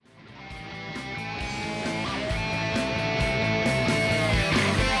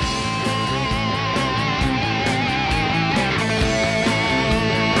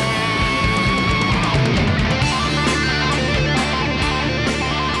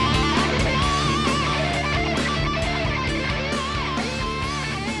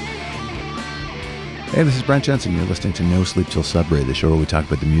Hey, this is Brent Jensen. You're listening to No Sleep Till Sudbury, the show where we talk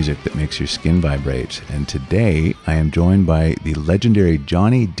about the music that makes your skin vibrate. And today I am joined by the legendary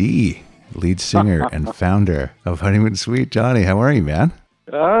Johnny D, lead singer and founder of Honeymoon Suite. Johnny, how are you, man?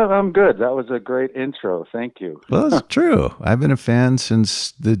 I'm good. That was a great intro. Thank you. Well, it's true. I've been a fan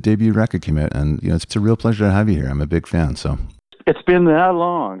since the debut record came out, and it's a real pleasure to have you here. I'm a big fan. So it's been that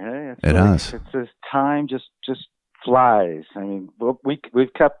long, hey? It has. It's just time just flies. I mean,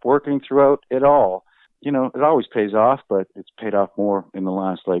 we've kept working throughout it all. It always pays off, but it's paid off more in the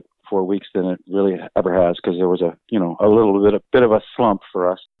last 4 weeks than it really ever has, because there was a little bit of a slump for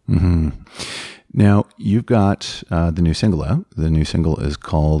us. Mm-hmm. Now, you've got the new single out. The new single is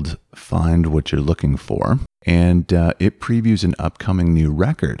called Find What You're Looking For, and it previews an upcoming new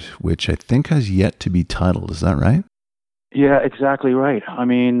record, which I think has yet to be titled. Is that right? Yeah, exactly right. I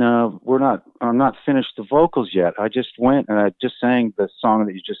mean, I'm not finished the vocals yet. I just went and I just sang the song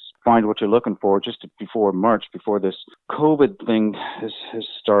that you just Find What You're Looking For just before March, before this COVID thing has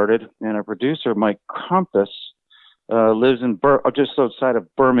started. And our producer, Mike Compass, lives in just outside of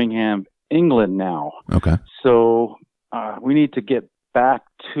Birmingham, England now. Okay. So we need to get back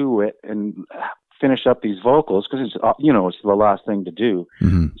to it and finish up these vocals, because it's the last thing to do.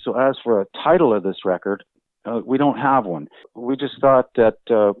 Mm-hmm. So as for a title of this record, we don't have one. We just thought that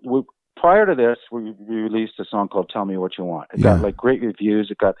prior to this, we released a song called Tell Me What You Want. It got great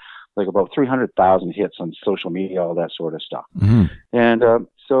reviews. It got about 300,000 hits on social media, all that sort of stuff. Mm-hmm. And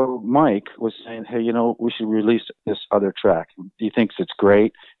so Mike was saying, hey, we should release this other track. He thinks it's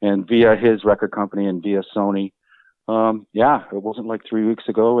great. And via his record company and via Sony, it wasn't 3 weeks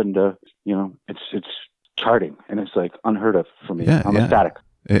ago. And, it's charting. And it's unheard of for me. I'm ecstatic.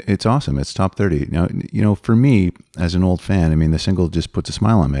 It's awesome. It's top 30. Now, for me, as an old fan, I mean, the single just puts a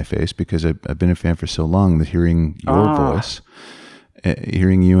smile on my face, because I've been a fan for so long that hearing your voice,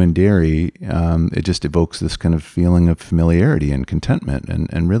 hearing you and Derry, it just evokes this kind of feeling of familiarity and contentment.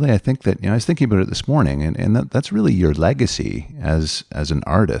 And really, I think that, I was thinking about it this morning, and that's really your legacy as an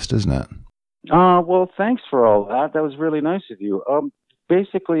artist, isn't it? Well, thanks for all that. That was really nice of you.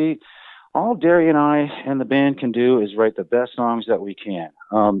 Basically, all Derry and I and the band can do is write the best songs that we can.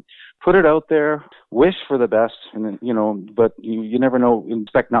 Put it out there, wish for the best, and then, but you never know,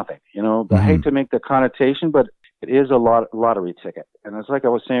 expect nothing, Mm-hmm. I hate to make the connotation, but it is a lottery ticket. And it's like I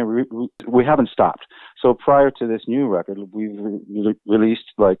was saying, we haven't stopped. So prior to this new record, we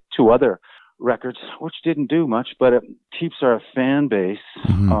released 2 other records, which didn't do much, but it keeps our fan base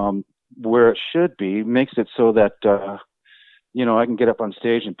where it should be, makes it so that I can get up on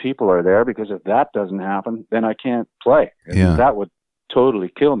stage and people are there, because if that doesn't happen, then I can't play. Yeah. That would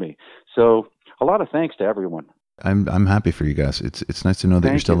totally kill me. So a lot of thanks to everyone. I'm happy for you guys. It's nice to know that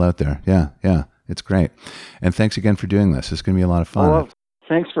you're still out there. Yeah. It's great. And thanks again for doing this. It's going to be a lot of fun. Well,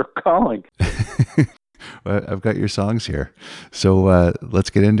 thanks for calling. Well, I've got your songs here. So let's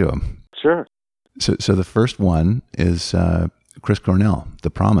get into them. Sure. So the first one is Chris Cornell, The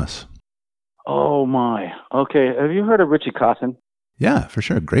Promise. Oh, my. Okay. Have you heard of Richie Cawthon? Yeah, for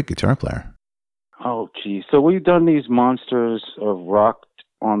sure. Great guitar player. Oh, geez. So we've done these Monsters of Rock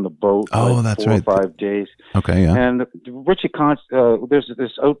on the boat. That's 4 right. or 5 days. Okay, yeah. And Richie Cawthon, there's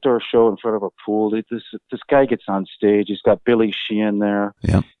this outdoor show in front of a pool. This guy gets on stage. He's got Billy Sheehan there.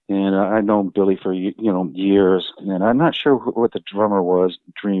 Yeah. And I've known Billy for, years. And I'm not sure what the drummer was,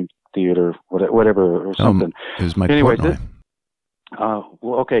 Dream Theater, whatever, or something. It was Mike anyway, Portnoy.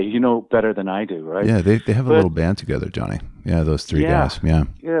 Well, okay, you know better than I do, right? Yeah, they have a little band together, Johnny. Yeah, those 3 guys. Yeah.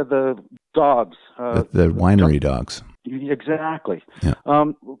 Yeah, the dogs. The winery dogs. Exactly. Yeah.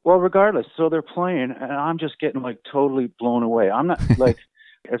 Well, regardless, so they're playing, and I'm just getting totally blown away. I'm not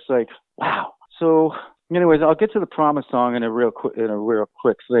it's wow. So, anyways, I'll get to the Promise song in a real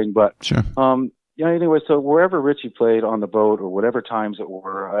quick thing, but Sure. Anyway, so wherever Richie played on the boat or whatever times it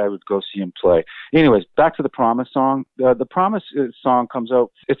were, I would go see him play. Anyways, back to the Promise song. The Promise song comes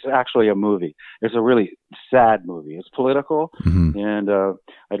out. It's actually a movie. It's a really sad movie. It's political, and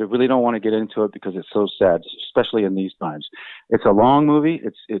I really don't want to get into it because it's so sad, especially in these times. It's a long movie.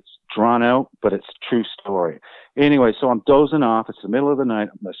 It's drawn out, but it's a true story. Anyway, so I'm dozing off. It's the middle of the night.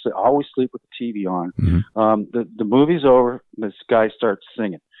 I always sleep with the TV on. The movie's over. This guy starts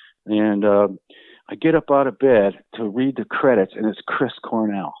singing. And I get up out of bed to read the credits, and it's Chris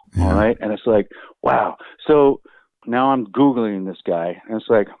Cornell. Yeah. All right. And it's wow. So now I'm Googling this guy, and it's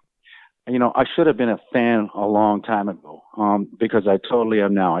I should have been a fan a long time ago, because I totally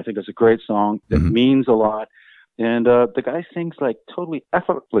am now. I think it's a great song. It means a lot. And the guy sings totally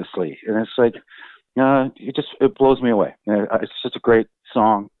effortlessly. And it's it blows me away. It's such a great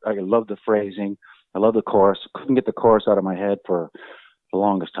song. I love the phrasing. I love the chorus. Couldn't get the chorus out of my head for the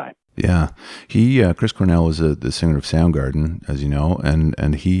longest time. Yeah, Chris Cornell was the singer of Soundgarden, as you know,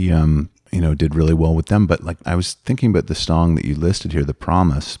 and he did really well with them. But like I was thinking about the song that you listed here, "The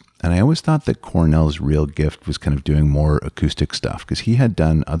Promise," and I always thought that Cornell's real gift was kind of doing more acoustic stuff because he had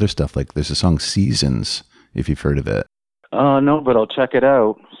done other stuff. Like there's a song "Seasons," if you've heard of it. No, but I'll check it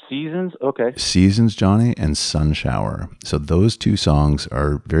out. Seasons, okay. "Seasons," Johnny, and "Sun Shower." So those two songs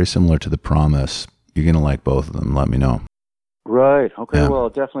are very similar to "The Promise." You're gonna like both of them. Let me know. Right. Okay. Yeah. Well, I'll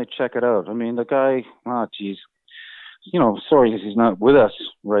definitely check it out. I mean, the guy. Oh, geez. Sorry he's not with us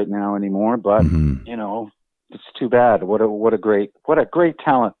right now anymore. But Mm-hmm. it's too bad. What a great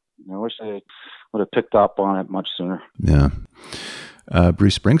talent. I wish I would have picked up on it much sooner. Yeah.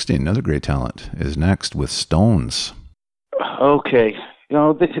 Bruce Springsteen, another great talent, is next with "Stones." Okay.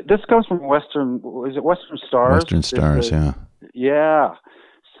 This comes from Western. Is it Western Stars? Western Stars, yeah. Yeah.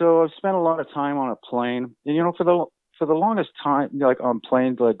 So I've spent a lot of time on a plane, and for the longest time, like on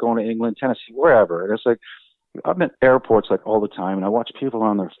planes, like going to England, Tennessee, wherever, and it's like I'm at airports like all the time, and I watch people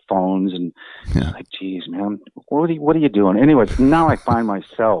on their phones, and it's like, geez, man, what are you doing? Anyways, now I find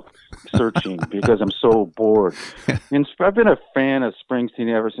myself searching because I'm so bored. And I've been a fan of Springsteen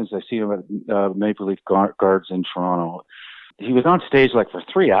ever since I see him at Maple Leaf Gardens in Toronto. He was on stage like for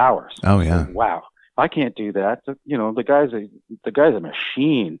 3 hours. Oh yeah. Like, wow. I can't do that. The guy's a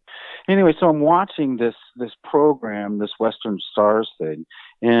machine. Anyway, so I'm watching this program, this Western Stars thing,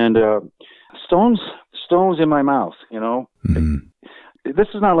 and Stones in my mouth. Mm-hmm. This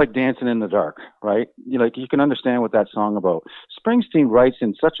is not like Dancing in the Dark, right? You can understand what that song about. Springsteen writes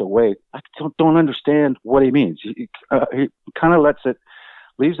in such a way I don't understand what he means. He kind of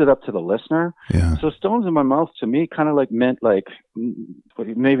leaves it up to the listener. Yeah. So "Stones in My Mouth" to me kind of like meant like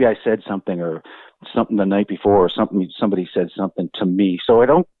maybe I said something or something the night before or somebody said something to me. So I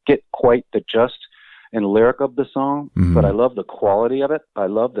don't get quite the gist and lyric of the song, but I love the quality of it. I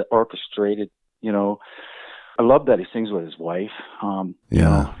love the orchestrated, I love that he sings with his wife.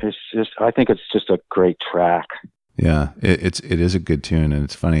 It's just, I think it's just a great track. Yeah, it is a good tune, and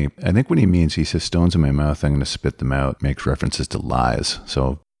it's funny. I think when he says "stones in my mouth, I'm going to spit them out," makes references to lies.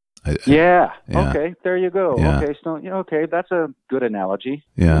 So, yeah. Okay, there you go. Yeah. Okay, Stone. Okay, that's a good analogy.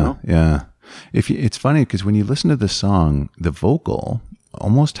 Yeah, yeah. It's funny because when you listen to this song, the vocal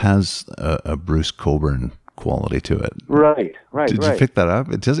almost has a Bruce Cockburn quality to it. Right. Did you pick that up?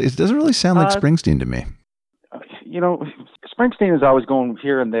 It doesn't really sound like Springsteen to me. Springsteen is always going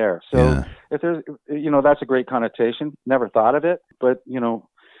here and there. So Yeah. if there's, that's a great connotation. Never thought of it, but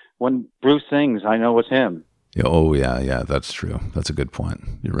when Bruce sings, I know it's him. Yeah, oh yeah, that's true. That's a good point.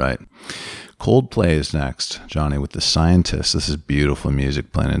 You're right. Coldplay is next, Johnny, with "The Scientist." This is beautiful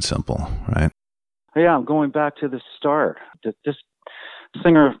music, plain and simple, right? Yeah, I'm going back to the start. This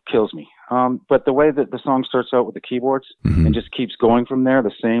singer kills me. But the way that the song starts out with the keyboards and just keeps going from there,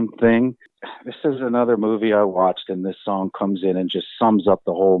 the same thing. This is another movie I watched, and this song comes in and just sums up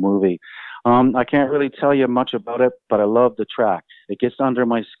the whole movie. I can't really tell you much about it, but I love the track. It gets under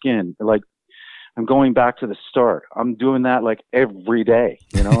my skin. Like, I'm going back to the start. I'm doing that like every day,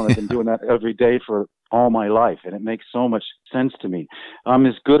 and I've been doing that every day for all my life, and it makes so much sense to me. I'm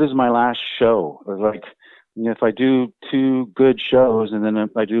as good as my last show. Like, if I do 2 good shows, and then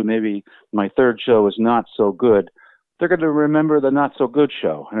if I do maybe my 3rd show is not so good, they're going to remember the not so good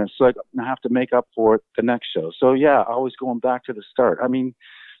show, and it's like I have to make up for it the next show. So yeah, always going back to the start. I mean,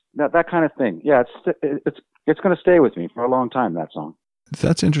 that kind of thing. Yeah, it's going to stay with me for a long time, that song.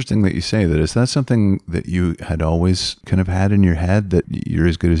 That's interesting that you say that. Is that something that you had always kind of had in your head, that you're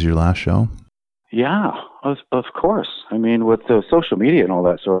as good as your last show? Yeah, of course. I mean, with the social media and all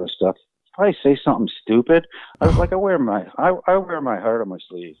that sort of stuff, if I say something stupid, I wear my heart on my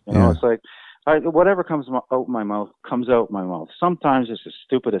sleeve. It's like whatever comes out my mouth comes out my mouth. Sometimes it's the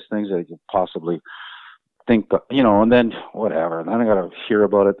stupidest things that you possibly think, and then whatever. Then I got to hear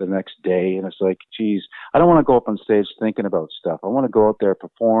about it the next day, and it's like, geez, I don't want to go up on stage thinking about stuff. I want to go out there,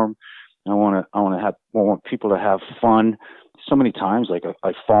 perform. I want people to have fun. So many times, like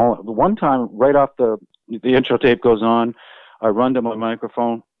I fall. One time, right off the intro tape goes on, I run to my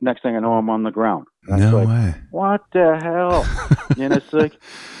microphone. Next thing I know, I'm on the ground. No way. What the hell? And it's like,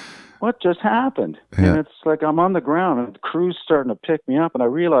 what just happened? Yeah. And it's like I'm on the ground, and the crew's starting to pick me up, and I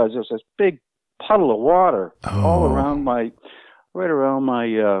realize there's this big puddle of water all around my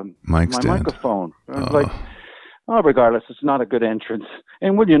microphone. Like, regardless, it's not a good entrance.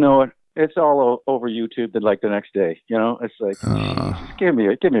 And when you know it, it's all over YouTube the next day. It's like, just give me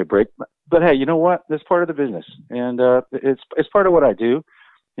a break. But hey, you know what? That's part of the business, and it's part of what I do,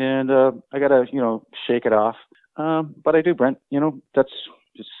 and I gotta shake it off. But I do, Brent. That's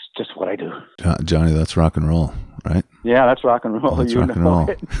just what I do. Johnny, that's rock and roll, right? Yeah, that's rock and roll. That's you rock know and roll.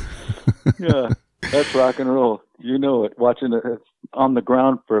 it. Yeah, that's rock and roll. You know it. Watching it on the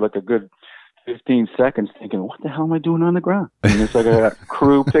ground for like a good 15 seconds, thinking, "What the hell am I doing on the ground?" And it's like a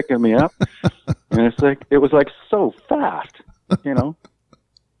crew picking me up, and it's like it was like so fast, you know.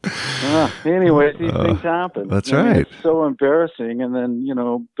 Anyways, these things happen. That's I mean, right. it's so embarrassing, and then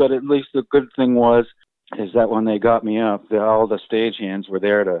but at least the good thing is that when they got me up, all the stagehands were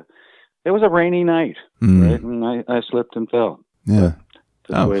there to. It was a rainy night, right? And I slipped and fell. Yeah.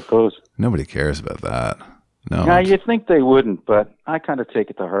 That's the way it goes. Nobody cares about that. No. Yeah, you'd think they wouldn't, but I kind of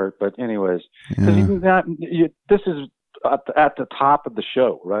take it to heart. But anyways, because this is at the top of the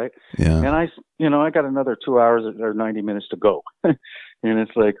show, right? Yeah. And I got another 2 hours or 90 minutes to go. And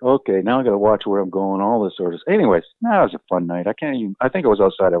it's like, okay, now I got to watch where I'm going, all this sort of. Anyways, that was a fun night. I think it was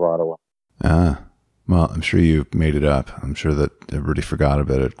outside of Ottawa. Well, I'm sure you made it up. I'm sure that everybody forgot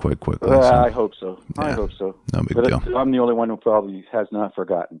about it quite quickly. I hope so. Yeah. I hope so. No big deal. I'm the only one who probably has not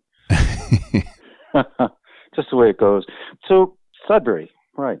forgotten. Just the way it goes. So Sudbury,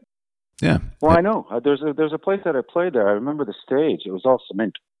 right? Yeah. Well, I know. There's a place that I played there. I remember the stage. It was all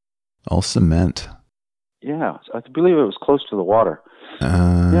cement. All cement. Yeah, I believe it was close to the water.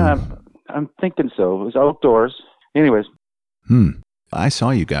 Yeah, I'm thinking so. It was outdoors. Anyways. I saw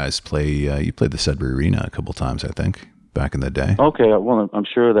you guys play. You played the Sudbury Arena a couple times, I think, back in the day. Okay, well, I'm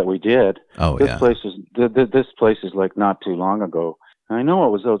sure that we did. Oh, this place is like not too long ago. I know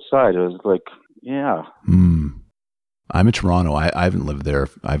it was outside. It was like, yeah. I'm in Toronto. I haven't lived there.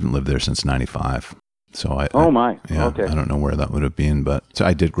 I haven't lived there since '95. So my. Yeah, okay. I don't know where that would have been, but so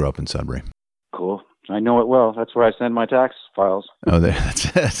I did grow up in Sudbury. Cool. I know it well. That's where I send my tax files. Oh, that's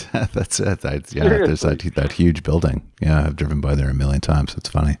it. That's it. There's that huge building. Yeah, I've driven by there a million times. It's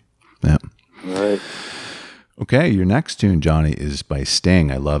funny. Yeah. Right. Okay, your next tune, Johnny, is by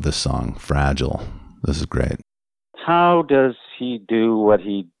Sting. I love this song, Fragile. This is great. How does he do what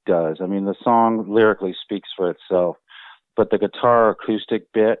he does? I mean, the song lyrically speaks for itself, but the guitar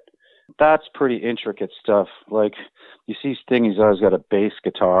acoustic bit, that's pretty intricate stuff. Like, you see Sting, he's always got a bass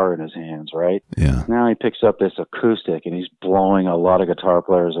guitar in his hands, right? Yeah. Now he picks up this acoustic, and he's blowing a lot of guitar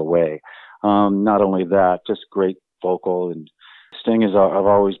players away. Not only that, just great vocal. And Sting I've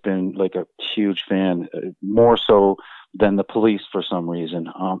always been like a huge fan, more so than the Police for some reason.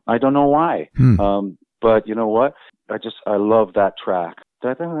 I don't know why. But you know what? I love that track.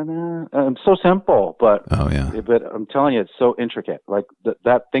 So simple, but oh yeah. But I'm telling you, it's so intricate. Like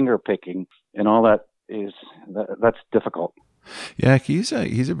that finger picking and all that that's difficult. Yeah, he's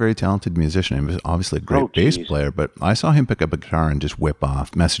a very talented musician. He was obviously a great bass player, but I saw him pick up a guitar and just whip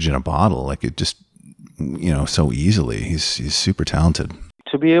off "Message in a Bottle" like it just so easily. He's super talented.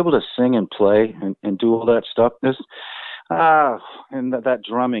 To be able to sing and play and do all that stuff, and that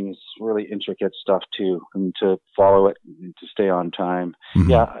drumming is really intricate stuff too, and to follow it, and to stay on time. Mm-hmm.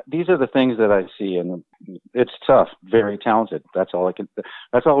 Yeah, these are the things that I see, and it's tough. Very talented. That's all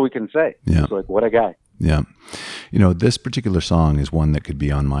we can say. Yeah. It's like, what a guy. Yeah. This particular song is one that could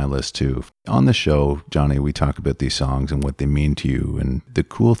be on my list too. On the show, Johnny, we talk about these songs and what they mean to you. And the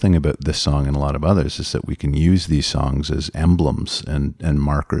cool thing about this song and a lot of others is that we can use these songs as emblems and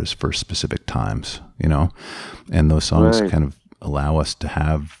markers for specific times, and those songs kind of allow us to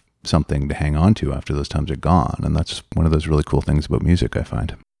have something to hang on to after those times are gone. And that's one of those really cool things about music, I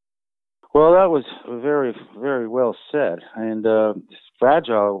find. Well, that was very, very well said. And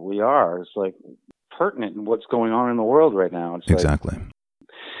fragile we are. It's like pertinent in what's going on in the world right now. It's exactly.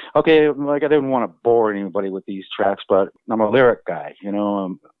 Okay, like I didn't want to bore anybody with these tracks, but I'm a lyric guy,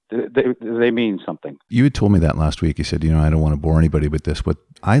 they mean something. You had told me that last week. You said, I don't want to bore anybody with this. What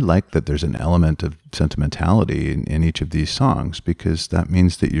I like that there's an element of sentimentality in each of these songs, because that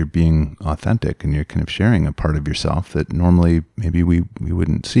means that you're being authentic and you're kind of sharing a part of yourself that normally maybe we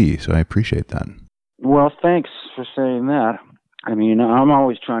wouldn't see. So I appreciate that. Well, thanks for saying that. I mean, I'm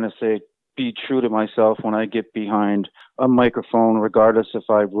always trying to be true to myself when I get behind a microphone, regardless if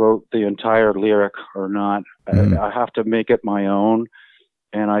I wrote the entire lyric or not. I have to make it my own.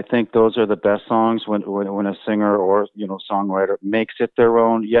 And I think those are the best songs when a singer or songwriter makes it their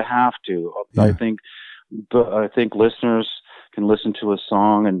own. You have to. Yeah. I think listeners can listen to a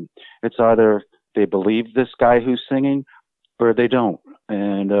song and it's either they believe this guy who's singing or they don't.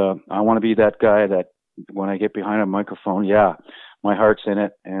 And I want to be that guy that when I get behind a microphone, my heart's in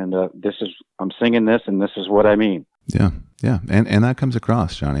it, and I'm singing this, and this is what I mean. Yeah, and that comes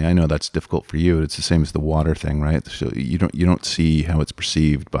across, Johnny. I know that's difficult for you. It's the same as the water thing, right? So you don't see how it's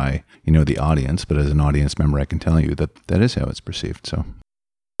perceived by the audience, but as an audience member, I can tell you that is how it's perceived. So.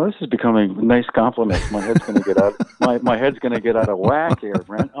 Well, this is becoming nice compliments. My head's going to get out. My head's going to get out of whack here,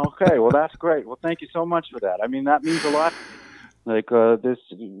 Brent. Okay, well that's great. Well, thank you so much for that. I mean, that means a lot. Like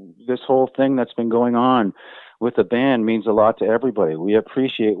this whole thing that's been going on with the band means a lot to everybody. We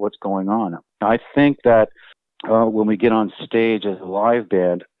appreciate what's going on. I think that when we get on stage as a live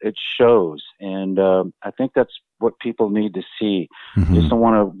band, it shows, and I think that's what people need to see. Mm-hmm. Just don't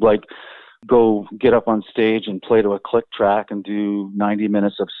want to go get up on stage and play to a click track and do 90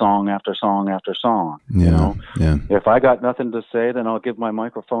 minutes of song after song after song. Yeah, you know? Yeah. If I got nothing to say, then I'll give my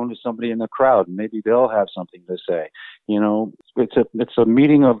microphone to somebody in the crowd and maybe they'll have something to say. You know, it's a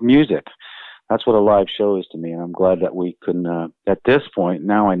meeting of music. That's what a live show is to me. And I'm glad that we can, at this point,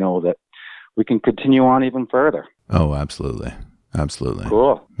 now I know that we can continue on even further. Oh, absolutely. Absolutely.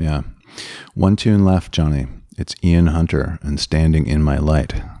 Cool. Yeah. One tune left, Johnny. It's Ian Hunter and Standing in My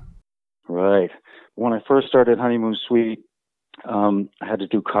Light. Right. When I first started Honeymoon Suite, I had to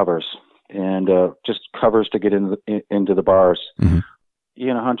do covers and just covers to get into the bars. Mm-hmm.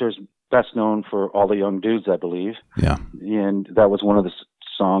 Ian Hunter's best known for All the Young Dudes, I believe. Yeah. And that was one of the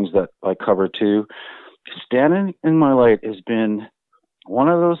songs that I covered too. Standing in My Light has been one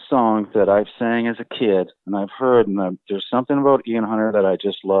of those songs that I've sang as a kid and I've heard, and there's something about Ian Hunter that I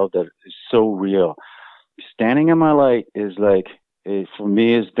just love that is so real. Standing in My Light is like, for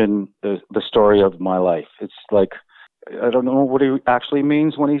me, has been the story of my life. It's like, I don't know what he actually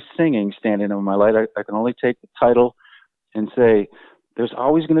means when he's singing Standing in My Light. I can only take the title and say, there's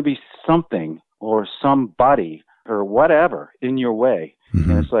always going to be something or somebody or whatever in your way. Mm-hmm.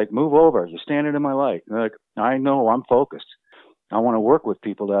 And it's like, move over. You're standing in my light. And like, I know I'm focused. I want to work with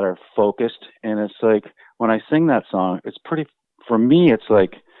people that are focused. And it's like, when I sing that song, it's pretty, for me, it's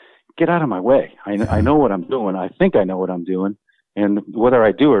like, get out of my way. I know what I'm doing. I think I know what I'm doing. And whether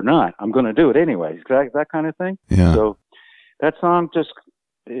I do or not, I'm going to do it anyway. That kind of thing. Yeah. So that song just,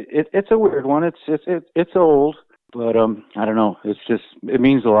 it's a weird one. It's old, but I don't know. It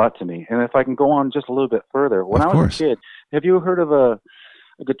means a lot to me. And if I can go on just a little bit further, when I was a kid, have you heard of a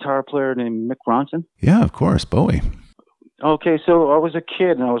guitar player named Mick Ronson? Yeah, of course, Bowie. Okay, so I was a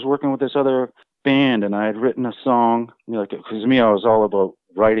kid and I was working with this other band and I had written a song, because me, I was all about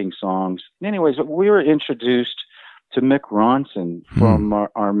writing songs. Anyways, we were introduced to Mick Ronson from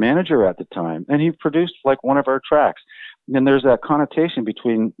our manager at the time, and he produced like one of our tracks. And there's that connotation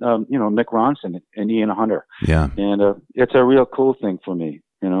between, Mick Ronson and Ian Hunter. Yeah. And it's a real cool thing for me,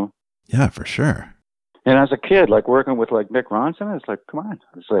 Yeah, for sure. And as a kid, like working with like Mick Ronson, it's like, come on.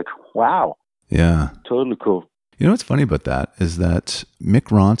 It's like, wow. Yeah. Totally cool. You know what's funny about that is that Mick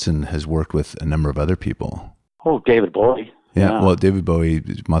Ronson has worked with a number of other people. Oh, David Bowie. Yeah, well, David Bowie,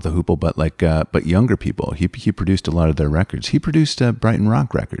 Martha Hoople, but younger people. He produced a lot of their records. He produced a Brighton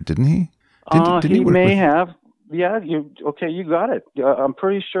Rock record, didn't he? He may have. Yeah, you got it. I'm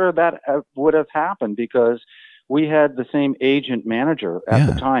pretty sure that would have happened because we had the same agent manager at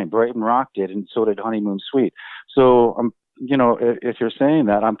the time. Brighton Rock did, and so did Honeymoon Suite. So, if you're saying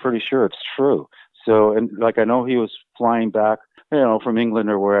that, I'm pretty sure it's true. So, and like I know he was flying back, from England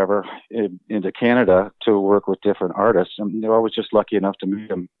or wherever into Canada to work with different artists. And I was just lucky enough to meet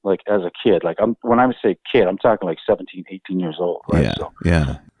him like as a kid. Like when I say kid, I'm talking like 17, 18 years old. Right? Yeah. So.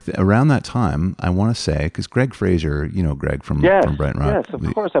 Yeah. Around that time, I want to say, because Greg Fraser, Greg from Brighton Rock. Yes,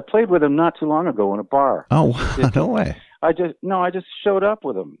 of course. I played with him not too long ago in a bar. Oh, no way. I just showed up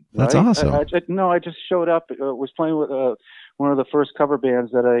with him. That's awesome. I just showed up. Was playing with one of the first cover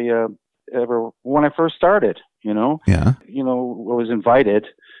bands that I ever, when I first started, Yeah. I was invited.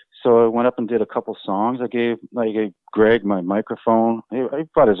 So I went up and did a couple songs. I gave Greg my microphone. He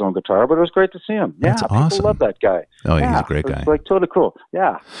brought his own guitar, but it was great to see him. That's awesome. People love that guy. Oh, yeah, he's a great guy. It's like totally cool.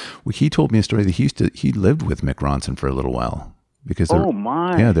 Yeah. Well, he told me a story that he lived with Mick Ronson for a little while because they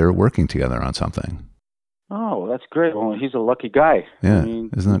were working together on something. Oh, that's great. Well, he's a lucky guy. Yeah,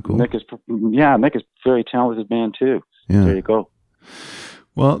 isn't that cool? Mick is very talented man too. Yeah. There you go.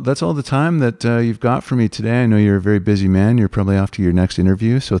 Well, that's all the time that you've got for me today. I know you're a very busy man. You're probably off to your next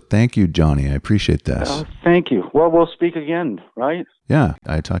interview. So thank you, Johnny. I appreciate this. Thank you. Well, we'll speak again, right? Yeah.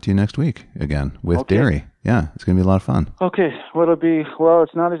 I talk to you next week again with Derry. Yeah. It's going to be a lot of fun. Okay. Well,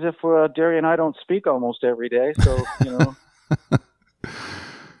 it's not as if Derry and I don't speak almost every day. So,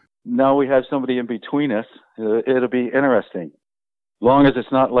 now we have somebody in between us. It'll be interesting. Long as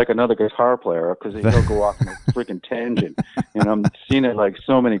it's not like another guitar player, because he'll go off on a freaking tangent. And I'm seen it like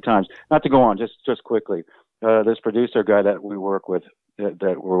so many times. Not to go on, just quickly. This producer guy that we work with,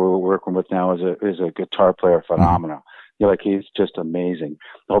 that we're working with now, is a guitar player phenomenal. He's just amazing.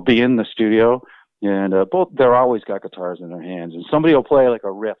 I'll be in the studio, And they're always got guitars in their hands, and somebody will play like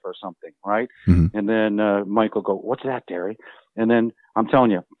a riff or something, right? Mm-hmm. And then Mike will go, "What's that, Derry?" And then I'm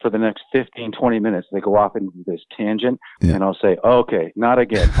telling you, for the next 15, 20 minutes, they go off into this tangent, and I'll say, "Okay, not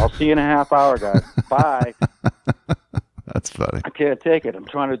again. I'll see you in a half hour, guys. Bye." That's funny. I can't take it. I'm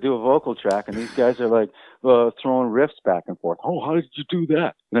trying to do a vocal track, and these guys are like throwing riffs back and forth. "Oh, how did you do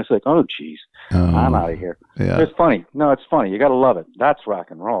that?" And it's like, "Oh, geez, I'm out of here." Yeah. It's funny. No, it's funny. You got to love it. That's rock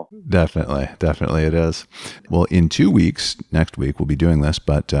and roll. Definitely it is. Well, in 2 weeks, next week, we'll be doing this,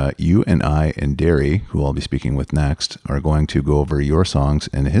 but you and I and Derry, who I'll be speaking with next, are going to go over your songs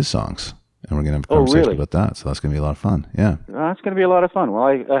and his songs. And we're going to have a conversation about that. So that's going to be a lot of fun. Yeah. That's going to be a lot of fun. Well,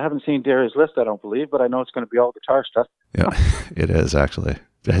 I haven't seen Derry's list, I don't believe, but I know it's going to be all guitar stuff. Yeah, it is actually.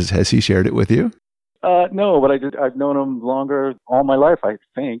 Has he shared it with you? No, but I've known him longer, all my life, I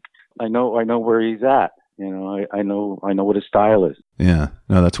think. I know where he's at. I know what his style is. Yeah.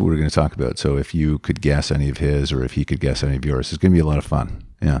 No, that's what we're going to talk about. So if you could guess any of his, or if he could guess any of yours, it's going to be a lot of fun.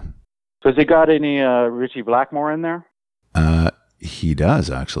 Yeah. Has he got any Richie Blackmore in there? He does,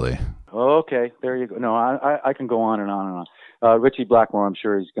 actually. Okay, there you go. No, I can go on and on and on. Richie Blackmore, I'm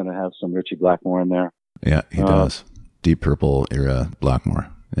sure he's going to have some Richie Blackmore in there. Yeah, he does. Deep Purple era Blackmore.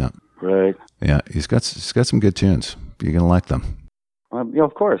 Yeah. Right. Yeah, he's got some good tunes. You're going to like them.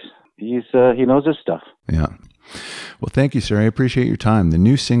 Of course. He knows his stuff. Yeah. Well, thank you, sir. I appreciate your time. The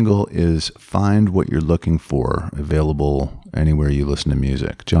new single is Find What You're Looking For, available anywhere you listen to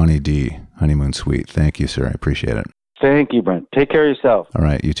music. Johnny D, Honeymoon Suite. Thank you, sir. I appreciate it. Thank you, Brent. Take care of yourself. All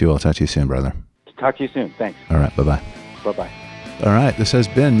right. You too. I'll talk to you soon, brother. Talk to you soon. Thanks. All right. Bye-bye. Bye-bye. All right. This has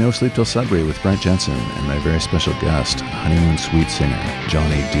been No Sleep Till Sudbury with Brent Jensen and my very special guest, Honeymoon Suite singer,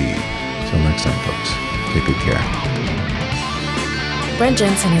 Johnny D. Till next time, folks. Take good care. Brent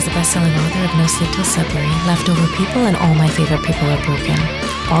Jensen is the best-selling author of No Sleep Till Sudbury, Leftover People, and All My Favorite People Are Broken.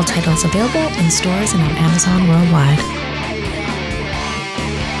 All titles available in stores and on Amazon worldwide.